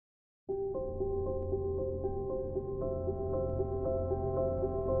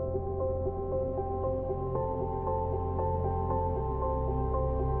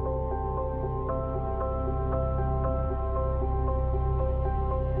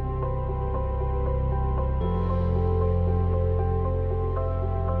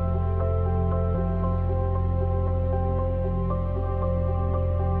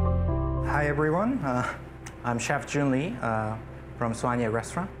everyone. I'm Chef Jun Lee from SOIGNÉ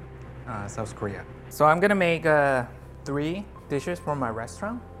restaurant, South Korea. So I'm gonna make 3 dishes for my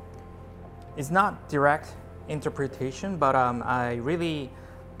restaurant. It's not direct interpretation, but I really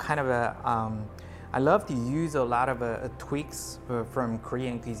kind of I love to use a lot of tweaks from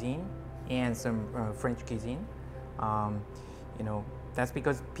Korean cuisine and some French cuisine. You know, that's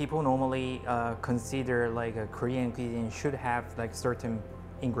because people normally consider like a Korean cuisine should have like certain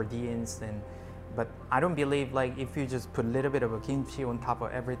ingredients, but I don't believe like if you just put a little bit of a kimchi on top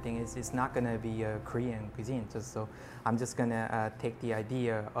of everything, it's not gonna be a Korean cuisine. So I'm just gonna take the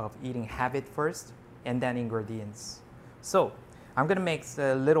idea of eating habit first and then ingredients. So I'm gonna make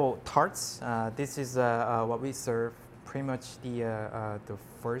little tarts. This is what we serve, pretty much the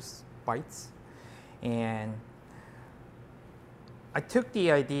first bites. And I took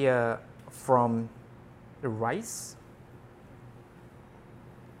the idea from the rice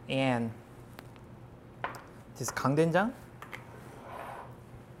and this 강된장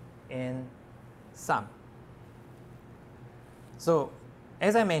and Ssam. So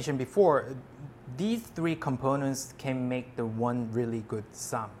as I mentioned before, these 3 components can make the one really good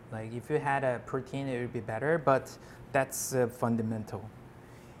Ssam. Like if you had a protein, it would be better, but that's fundamental.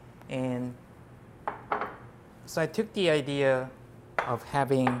 And so I took the idea of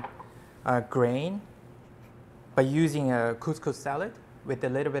having a grain by using a couscous salad with a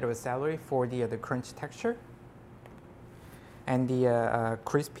little bit of a celery for the crunch texture, and the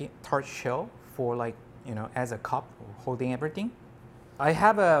crispy tart shell for, like, you know, as a cup holding everything. I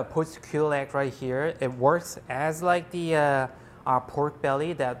have a poached quail egg right here. It works as like the pork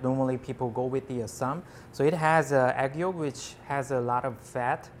belly that normally people go with the Ssam. So it has egg yolk, which has a lot of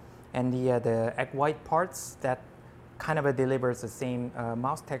fat, and the egg white parts that kind of delivers the same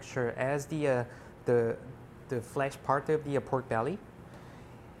mouth texture as the flesh part of the pork belly.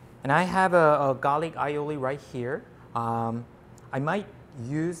 And I have a garlic aioli right here. I might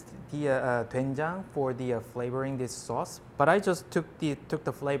use the doenjang for the flavoring this sauce, but I just took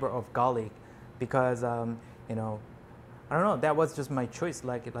the flavor of garlic because you know, I don't know, that was just my choice.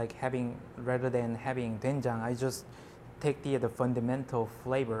 Like having, rather than having doenjang, I just take the fundamental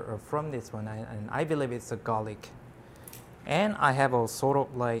flavor from this one, and I believe it's a garlic. And I have a sort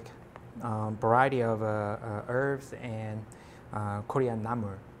of like variety of herbs and Korean namu.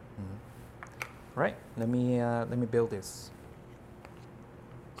 Right, let me build this.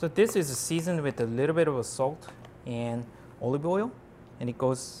 So this is seasoned with a little bit of salt and olive oil, and it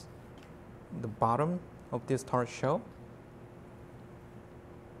goes the bottom of this tart shell.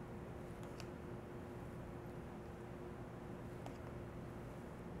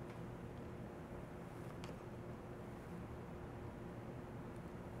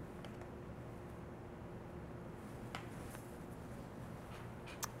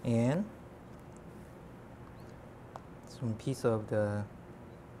 And some piece of the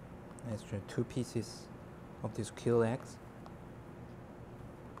extra 2 pieces of these quail eggs.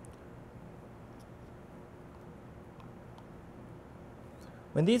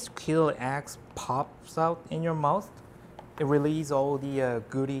 When these quail eggs pops out in your mouth, it releases all the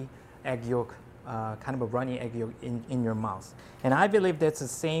goody egg yolk, kind of a runny egg yolk in your mouth. And I believe that's the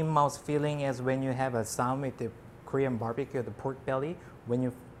same mouth feeling as when you have a Ssam with the Korean barbecue, the pork belly, when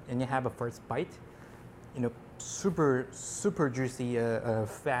you have a first bite. You know, super juicy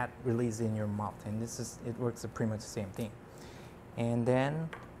fat release in your mouth, and it works pretty much the same thing. And then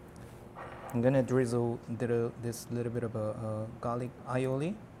I'm gonna drizzle this little bit of a garlic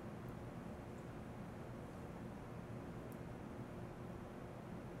aioli.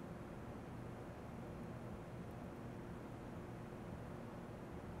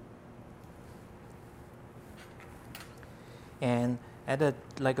 And add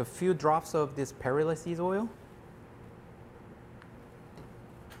like a few drops of this perilla seed oil.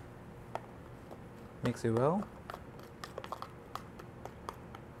 Mix it well.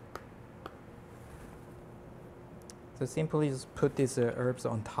 So simply just put these herbs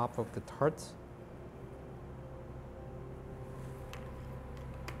on top of the tarts.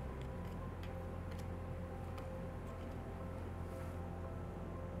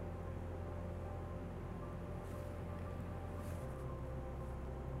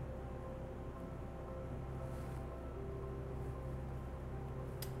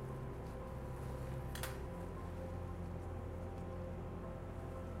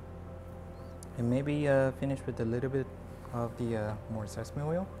 And maybe finish with a little bit of the more sesame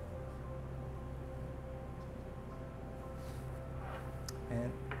oil.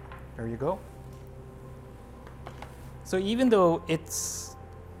 And there you go. So even though it's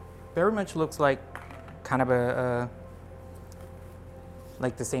very much looks like kind of a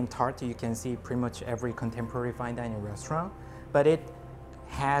like the same tart you can see pretty much every contemporary fine dining restaurant, but it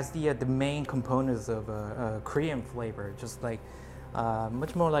has the main components of Korean flavor, just like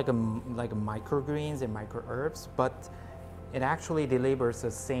much more like a microgreens and micro herbs, but it actually delivers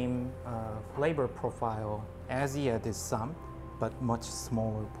the same flavor profile as the Ssam, but much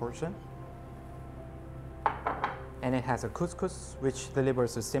smaller portion. And it has a couscous, which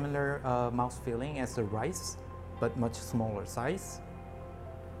delivers a similar mouth feeling as the rice, but much smaller size.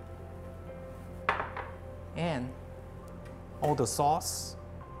 And all the sauce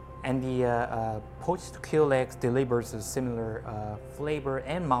and the poached quail eggs delivers a similar flavor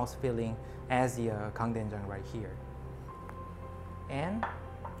and mouth feeling as the gangdoenjang right here. And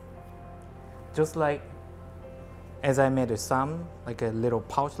just like as I made a Ssam, like a little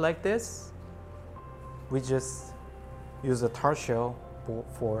pouch like this, we just use a tart shell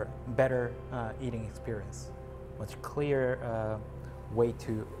for better eating experience, much clearer way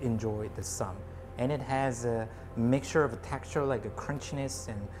to enjoy the Ssam. And it has a mixture of a texture like a crunchiness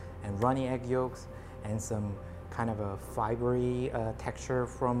and runny egg yolks, and some kind of a fibery texture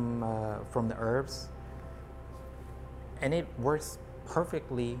from the herbs. And it works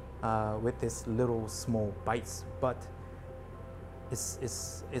perfectly with this little small bites, but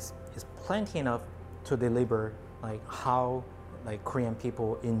it's plenty enough to deliver like how like Korean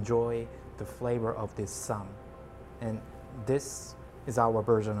people enjoy the flavor of this Ssam. And this is our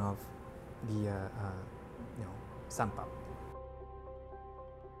version of the Ssam.